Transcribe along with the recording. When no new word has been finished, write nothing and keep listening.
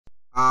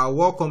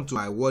Welcome to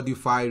my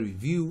Wordify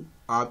review.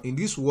 In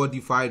this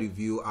Wordify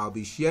review, I'll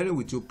be sharing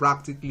with you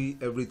practically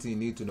everything you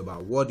need to know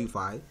about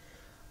Wordify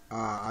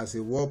as a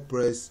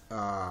WordPress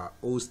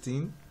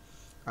hosting.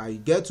 You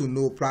get to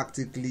know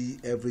practically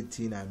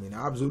everything. I mean,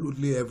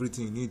 absolutely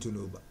everything you need to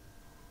know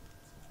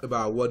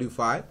about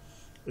Wordify.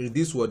 In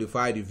this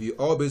Wordify review,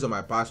 all based on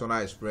my personal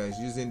experience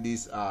using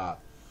this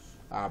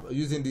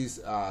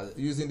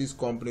using this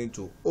company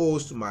to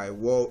host my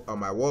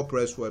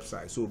WordPress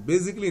website. So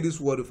basically, in this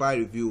Wordify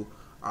review,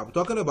 I'm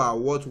talking about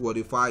what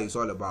Wordify is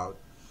all about.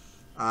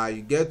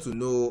 You get to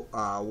know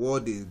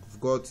what they've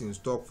got in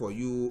stock for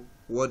you,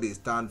 what they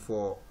stand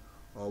for,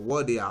 or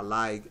what they are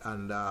like,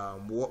 and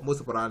what, most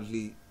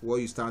importantly, what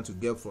you stand to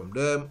get from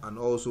them, and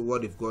also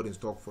what they've got in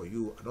stock for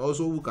you, and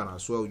also who can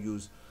as well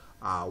use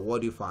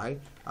Wordify.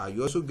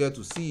 You also get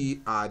to see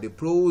the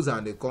pros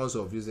and the cons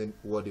of using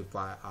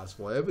Wordify. As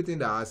for everything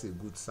that has a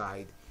good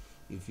side,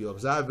 if you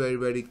observe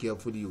very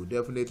carefully, you'll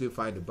definitely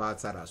find the bad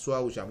side as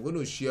well, which I'm going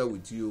to share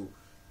with you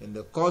in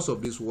the course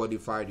of this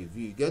Wordify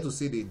review. You get to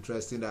see the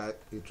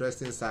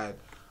interesting side,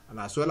 and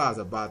as well as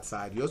the bad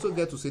side. You also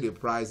get to see the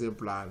pricing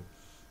plan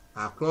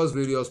across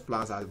various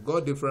plans. I've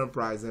got different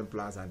pricing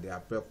plans, and there are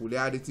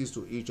peculiarities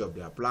to each of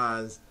their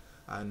plans.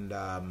 And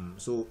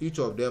so each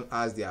of them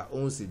has their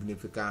own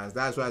significance.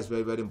 That's why it's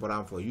very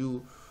important for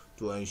you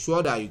to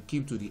ensure that you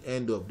keep to the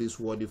end of this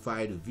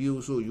Wordify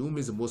review, so you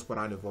miss the most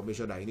important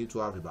information that you need to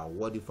have about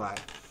Wordify.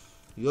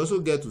 You also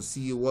get to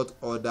see what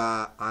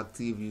other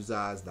active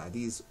users, that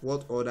is,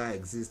 what other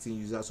existing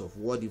users of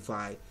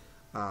Wordify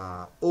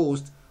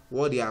host,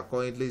 what they are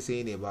currently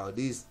saying about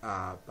this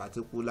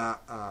particular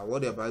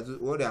what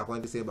they are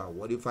currently saying about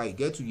Wordify. You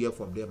get to hear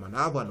from them and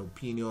have an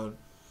opinion,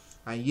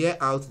 and hear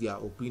out their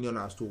opinion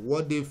as to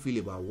what they feel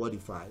about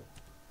Wordify.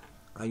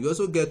 And you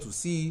also get to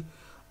see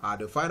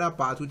the final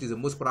part, which is the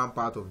most important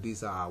part of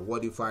this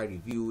Wordify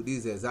review.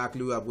 This is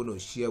exactly what I'm going to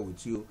share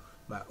with you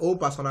my own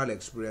personal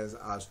experience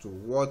as to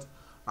what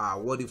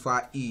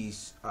Wordify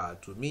is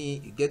to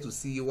me. You get to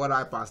see what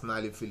I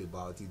personally feel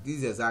about it. This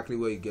is exactly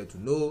where you get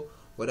to know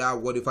whether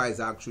Wordify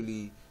is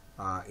actually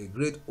a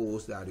great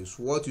host that is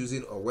worth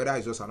using, or whether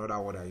it's just another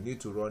one that you need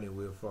to run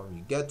away from.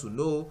 You get to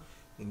know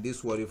in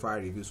this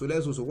Wordify review. So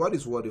let's go. So what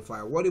is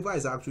Wordify? Wordify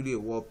is actually a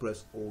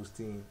WordPress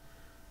hosting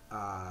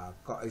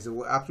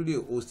actually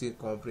a hosting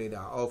company that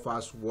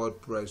offers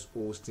WordPress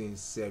hosting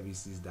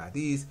services. That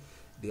is,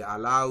 they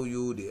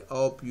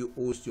help you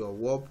host your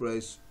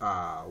WordPress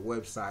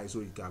website,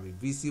 so it can be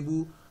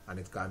visible and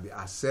it can be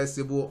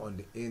accessible on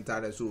the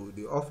internet. So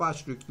they offer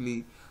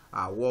strictly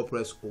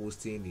WordPress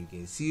hosting. You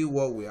can see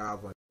what we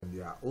have on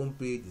their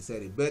homepage. They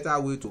said a better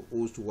way to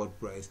host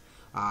WordPress.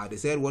 They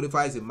said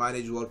Wordify is a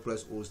managed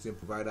WordPress hosting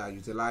provider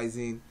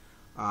utilizing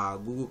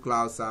Google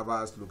Cloud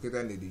servers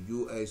located in the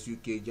US,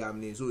 UK,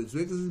 Germany. So it's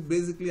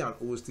basically an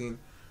hosting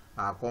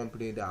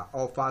company that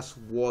offers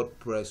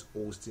WordPress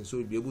hosting. So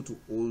you'll be able to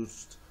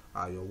host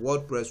your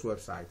WordPress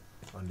website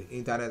on the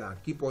internet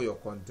and keep all your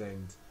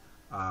content,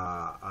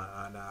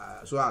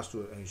 so as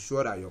to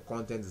ensure that your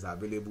content is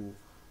available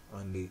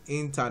on the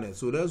internet.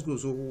 So let's go.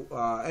 So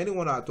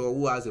anyone at all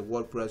who has a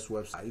WordPress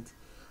website,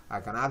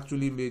 I can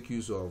actually make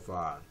use of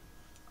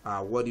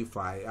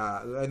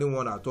Wordify.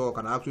 Anyone at all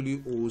can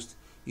actually host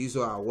his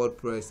or our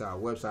WordPress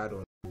website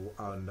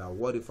on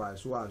Wordify,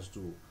 so as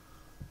to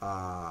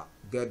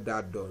get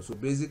that done. So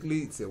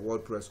basically, it's a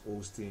WordPress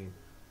hosting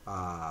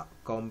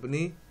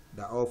company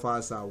that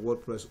offers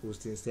WordPress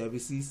hosting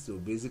services. So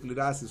basically,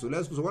 that's it. So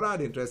let's go. So what are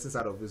the interesting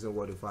side of using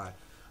Wordify?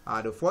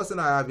 The first thing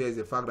I have here is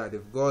the fact that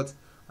they've got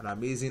an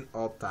amazing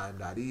uptime.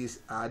 That is,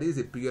 this is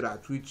a period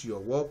at which your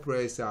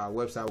WordPress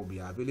website will be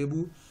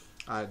available.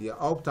 The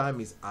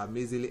uptime is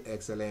amazingly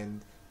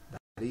excellent.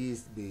 That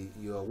is,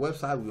 your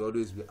website will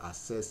always be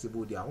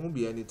accessible. There won't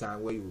be any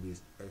time where you will be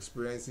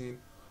experiencing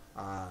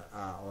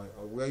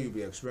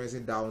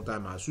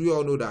downtime. As we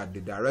all know that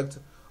the direct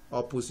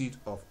opposite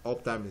of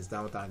uptime is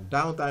downtime.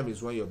 Downtime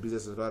is when your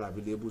business is not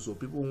available, so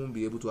people won't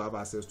be able to have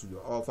access to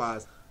your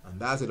offers, and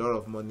that's a lot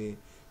of money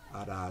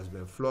that has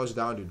been flushed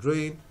down the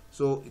drain.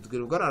 So it's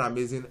got an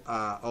amazing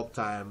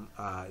uptime.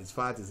 Its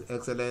fast is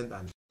excellent,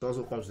 and it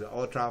also comes with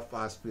ultra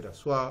fast speed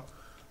as well.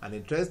 And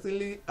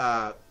interestingly,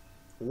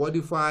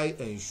 Wordify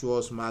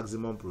ensures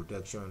maximum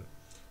protection,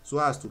 so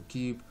as to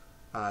keep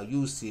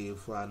you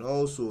safe, and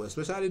also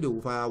especially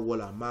the firewall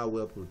and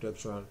malware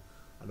protection,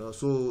 and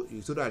also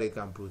so that they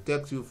can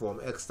protect you from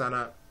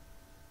external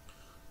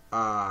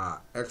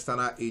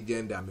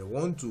agent that may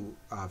want to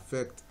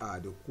affect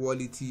the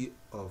quality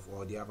of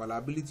or the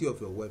availability of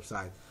your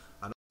website,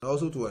 and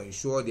also to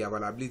ensure the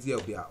availability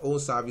of their own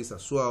service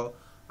as well.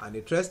 And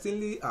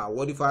interestingly,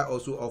 Wordify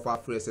also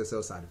offers free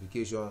SSL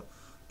certification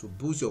to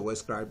boost your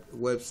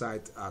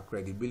website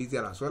credibility,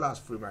 and as well as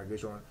free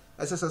migration.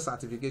 SSL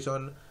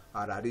certification,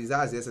 that's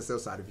the SSL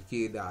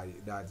certificate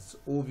that's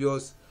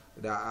obvious.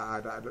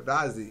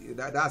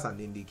 That's an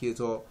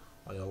indicator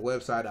on your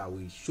website that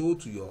will show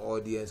to your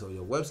audience or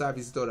your website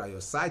visitor that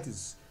your site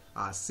is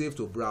safe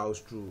to browse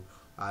through,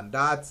 and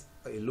that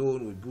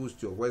alone will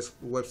boost your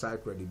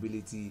website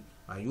credibility,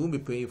 and you won't be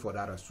paying for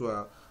that as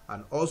well.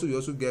 and also you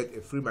also get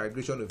a free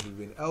migration if you've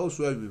been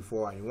elsewhere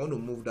before and you want to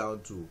move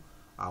down to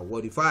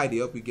Wordify. They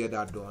help you get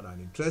that done. And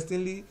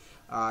interestingly,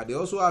 they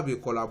also have a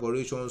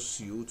collaboration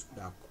suite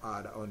that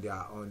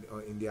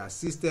in their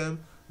system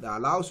that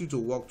allows you to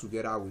work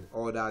together with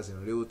others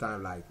in real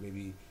time, like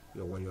maybe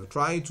when you're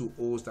trying to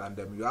host and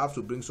you have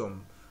to bring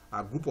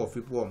a group of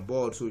people on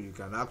board, so you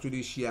can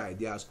actually share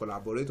ideas,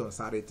 collaborate on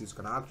certain things. You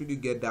can actually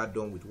get that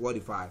done with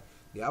Wordify.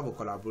 They have a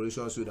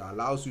collaboration suite that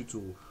allows you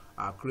to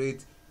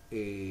create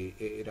a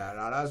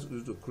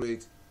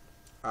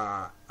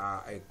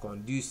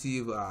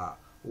conducive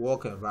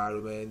work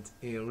environment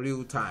in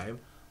real time.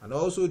 And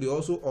also they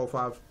also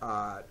offer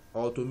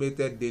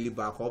automated daily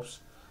backups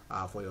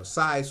for your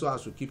site, so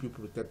as to keep you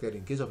protected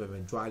in case of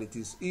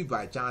eventualities. If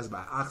by chance,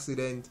 by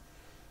accident,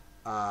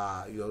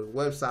 your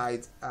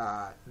website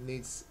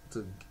needs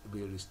to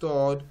be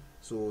restored,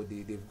 so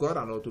they've got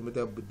an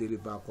automated daily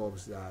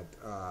backups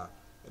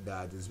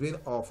that is being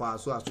offered,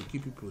 so as to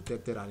keep you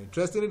protected. And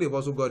interestingly, they've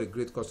also got a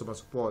great customer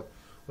support.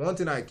 One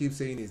thing I keep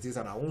saying is this,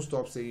 and I won't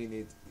stop saying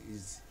it,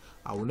 is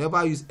I will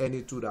never use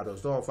any tool that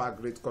does not offer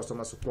great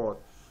customer support,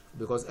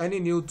 because any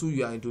new tool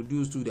you are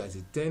introduced to, there's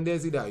a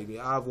tendency that you may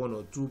have one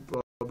or two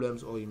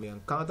problems, or you may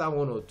encounter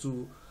one or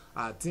two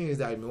things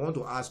that you may want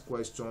to ask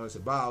questions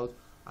about.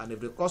 And if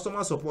the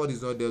customer support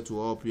is not there to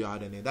help you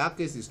out, then in that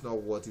case it's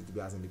not worth it.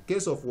 Because in the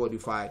case of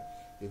Wordify,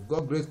 they've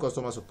got great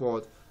customer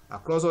support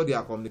across all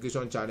their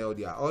communication channels.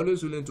 They are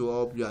always willing to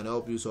help you and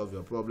help you solve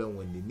your problem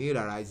when the need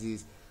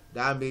arises.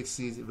 That makes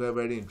it very,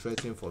 very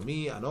interesting for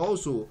me. And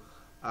also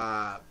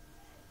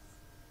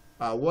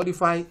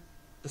Wordify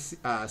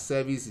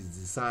service is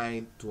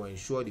designed to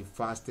ensure the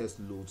fastest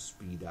load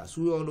speed. As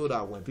we all know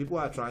that when people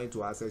are trying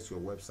to access your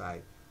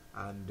website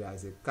and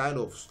there's a kind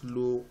of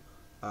slow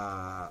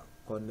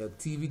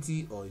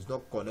connectivity, or it's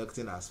not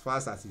connecting as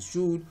fast as it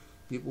should,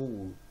 people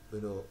will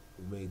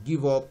may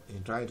give up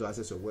in trying to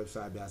access your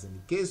website. Because in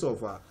the case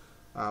of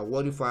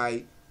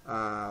Wordify,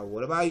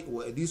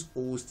 this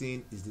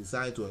hosting is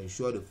designed to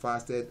ensure the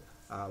fastest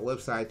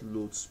website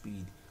load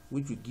speed,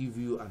 which will give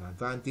you an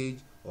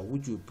advantage, or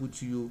which will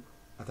put you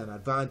at an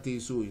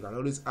advantage, so you can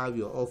always have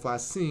your offer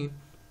seen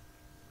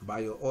by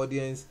your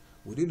audience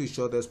within the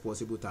shortest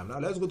possible time. Now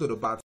let's go to the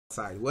bad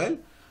side. Well,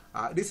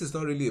 this is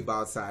not really a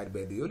bad side,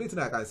 but the only thing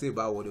I can say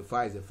about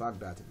Wordify is the fact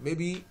that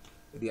maybe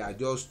they are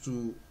just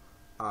too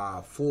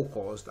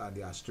focused and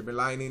they are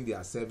streamlining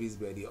their service,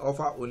 but they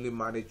offer only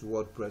managed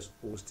WordPress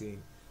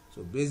hosting.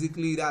 So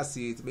basically that's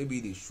it. Maybe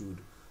they should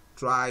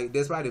try,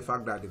 despite the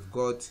fact that they've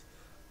got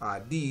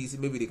these,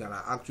 maybe they can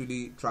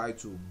actually try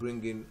to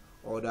bring in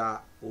other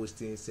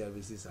hosting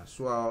services as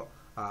well,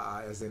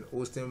 as in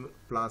hosting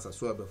plans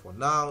as well. But for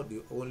now, they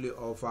only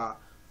offer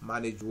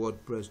managed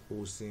WordPress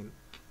hosting.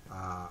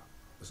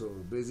 So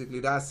basically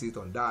that's it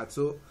on that.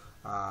 So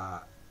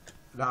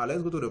now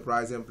let's go to the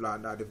pricing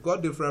plan. Now they've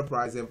got different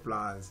pricing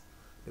plans.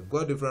 They've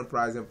got different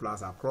pricing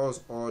plans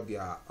across all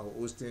their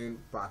hosting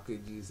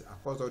packages,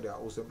 across all their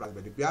hosting plans.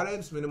 But the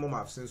BRM's minimum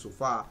I've seen so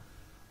far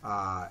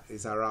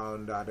is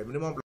around the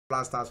minimum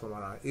plan starts from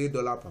around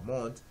 $8 per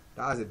month.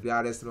 That's the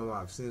BRS minimum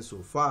I've seen so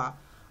far.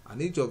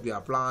 And each of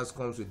their plans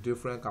comes with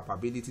different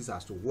capabilities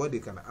as to what they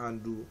can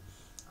handle,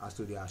 as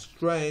to their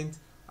strength,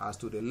 as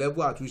to the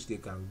level at which they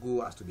can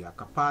go, as to their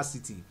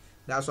capacity.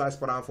 That's why it's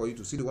important for you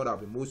to see the one that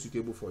will be most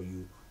suitable for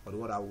you, or the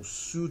one that will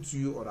suit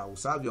you, or that will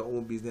serve your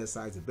own business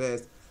site the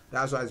best.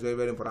 That's why it's very,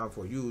 very important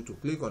for you to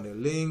click on the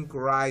link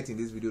right in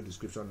this video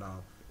description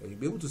now, and you'll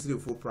be able to see the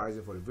full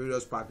pricing for the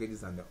various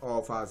packages and the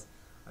offers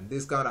and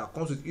discount that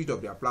comes with each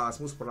of their plans,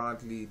 most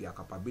importantly their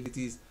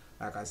capabilities.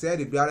 Like I said,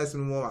 the BRS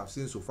minimum I've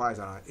seen so far is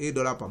around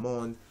 $8 per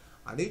month,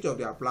 and each of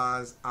their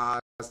plans has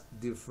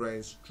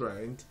different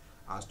strength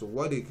as to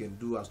what they can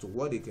do, as to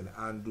what they can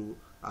handle,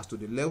 as to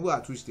the level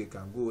at which they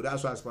can go.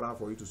 That's why it's important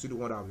for you to see the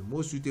one that will be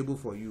most suitable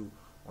for you,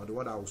 or the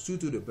one that will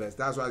suit you the best.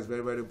 That's why it's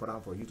very, very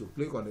important for you to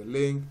click on the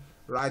link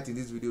right in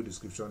this video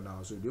description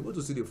now, so you'll be able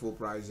to see the full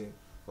pricing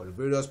for the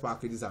various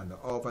packages and the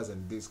offers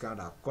and discount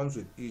that comes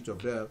with each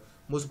of them,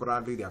 most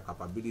importantly their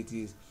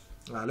capabilities.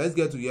 Now let's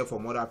get to hear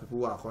from other people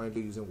who are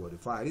currently using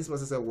Wordify. This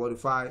person said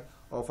Wordify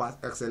offers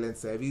excellent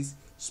service,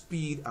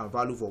 speed, and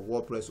value for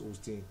WordPress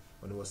hosting.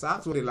 When he was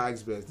asked what he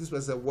likes best, this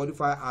person said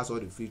Wordify has all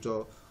the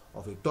features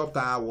of a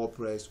top-tier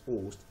WordPress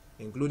host,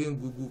 including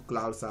Google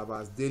Cloud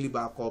servers, daily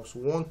backups,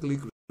 one-click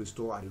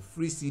restore, and a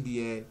free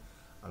CDN,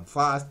 and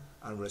fast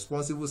and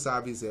responsive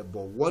service.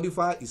 But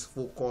Wordify is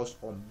focused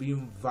on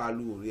being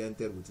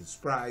value-oriented with its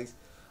price.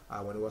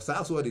 When he was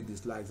asked what he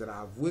dislikes, that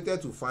I've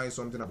waited to find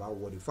something about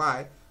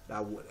Wordify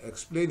that would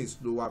explain its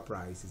lower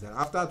price. He said,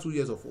 after 2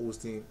 years of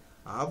hosting,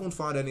 I haven't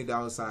found any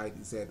downside.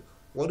 He said,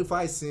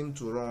 Wordify seems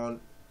to run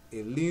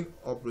a lean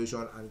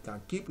operation and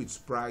can keep its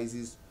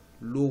prices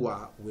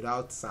lower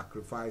without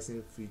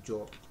sacrificing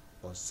feature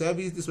or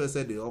service. This person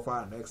said they offer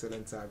an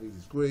excellent service.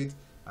 It's great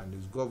and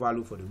it's got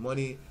value for the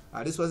money.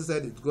 This person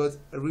said it's got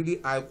a really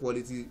high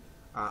quality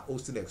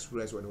hosting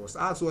experience. When he was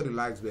asked what he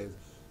likes best,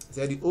 he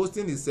said the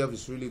hosting itself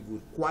is really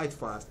good, quite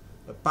fast.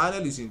 The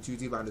panel is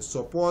intuitive, and the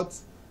support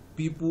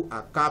people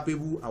are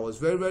capable. I was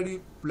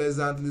very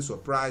pleasantly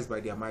surprised by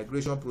their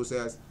migration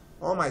process.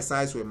 All my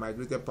sites were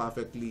migrated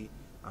perfectly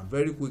and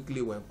very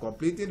quickly. When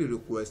completing the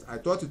request, I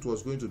thought it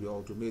was going to be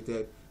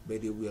automated,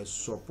 but there were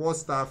support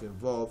staff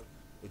involved.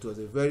 It was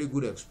a very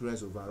good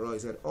experience overall. He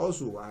said,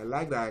 also, I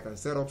like that I can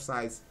set up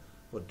sites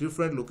for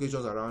different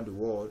locations around the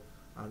world,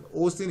 and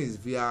hosting is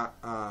via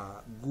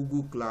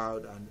Google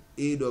Cloud and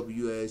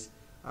AWS,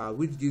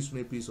 which gives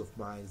me peace of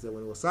mind. He said,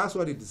 when he was asked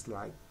what he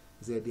disliked,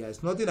 he said, there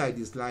is nothing I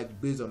disliked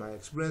based on my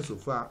experience so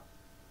far.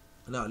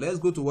 Now let's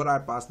go to what I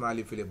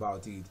personally feel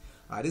about it.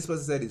 This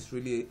person said it's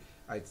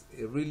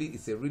a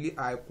really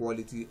high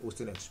quality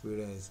hosting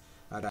experience.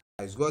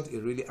 It's got a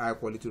really high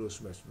quality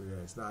hosting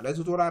experience. Now let's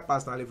go to what I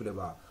personally feel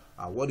about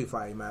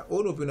Wordify. In my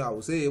own opinion, I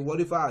would say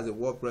Wordify as a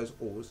WordPress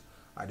host,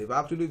 they've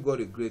actually got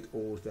a great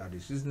host that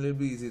is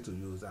reasonably easy to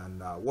use,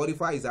 and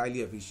Wordify is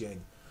highly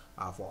efficient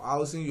for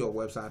housing your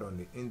website on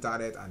the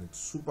internet, and it's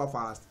super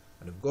fast,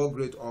 and they've got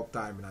great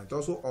uptime, and it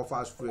also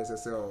offers free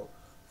SSL,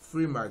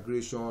 free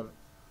migration,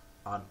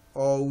 and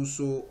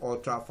also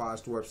ultra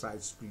fast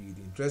website speed.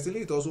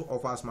 Interestingly, it also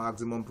offers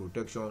maximum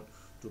protection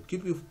to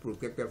keep you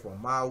protected from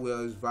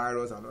malwares,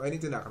 virus, and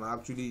anything that can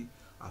actually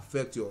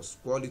affect your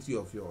quality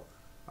of your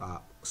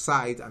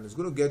site, and it's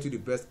going to get you the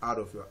best out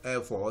of your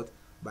effort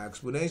by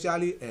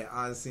exponentially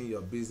enhancing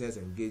your business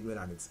engagement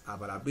and its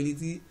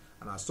availability,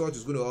 and as such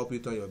it's going to help you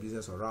turn your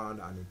business around.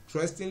 And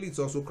interestingly, it's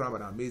also crammed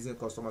an amazing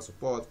customer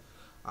support,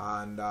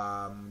 and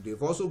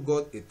they've also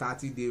got a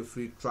 30-day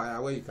free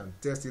trial where you can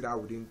test it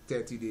out within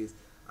 30 days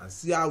and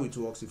see how it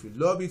works. If you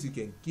love it, you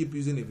can keep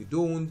using. If you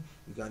don't,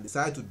 you can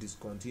decide to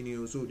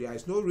discontinue. So there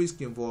is no risk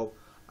involved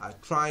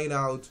trying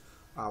out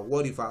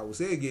Wordify. I will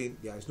say again,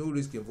 there is no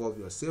risk involved.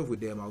 You're safe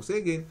with them. I will say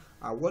again,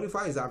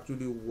 Wordify is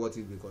actually worth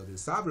it because they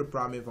serve the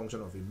primary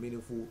function of a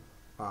meaningful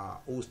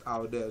host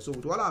out there. So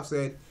with what I've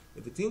said,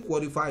 if you think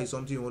Wordify is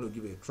something you want to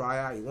give a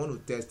trial, you want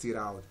to test it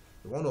out,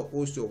 you want to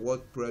host your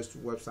WordPress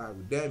website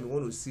with them, you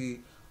want to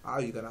see how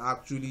you can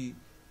actually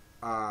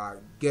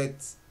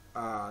get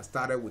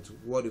started with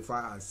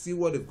Wordify and see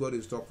what they've got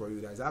in stock for you,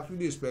 there's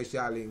actually a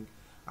special link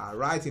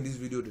right in this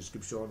video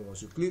description.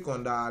 Once you click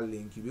on that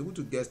link, you'll be able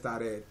to get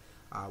started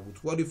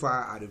with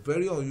Wordify at a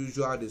very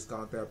unusual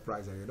discounted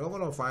price that you're not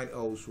going to find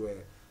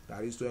elsewhere.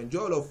 That is to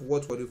enjoy all of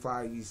what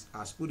Wordify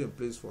has put in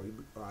place for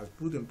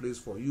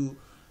you,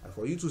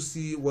 for you to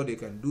see what they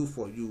can do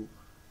for you,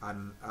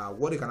 and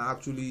what they can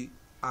actually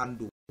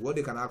handle, what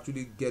they can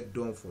actually get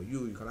done for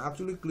you. You can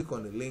actually click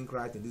on the link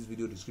right in this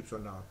video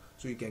description now,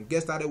 so you can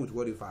get started with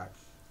Wordify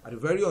at a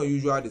very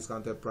unusual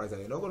discounted price that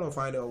you're not going to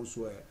find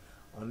elsewhere.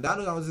 On that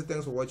note, I want to say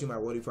thanks for watching my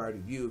Wordify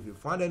review. If you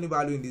found any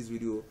value in this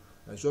video,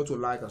 be sure to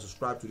like and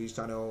subscribe to this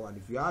channel. And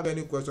if you have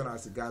any question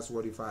as regards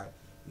Wordify,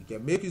 you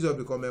can make use of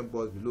the comment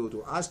box below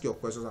to ask your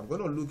questions. I'm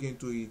going to look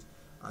into it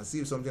and see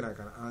if something I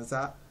can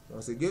answer.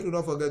 Once again, do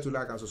not forget to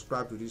like and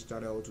subscribe to this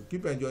channel to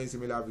keep enjoying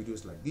similar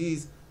videos like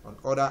this on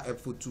other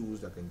helpful tools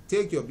that can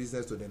take your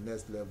business to the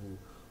next level.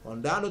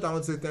 On that note, I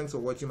want to say thanks for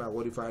watching my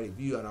Wordify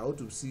review, and I hope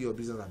to see your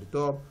business at the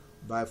top.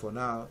 Bye for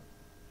now.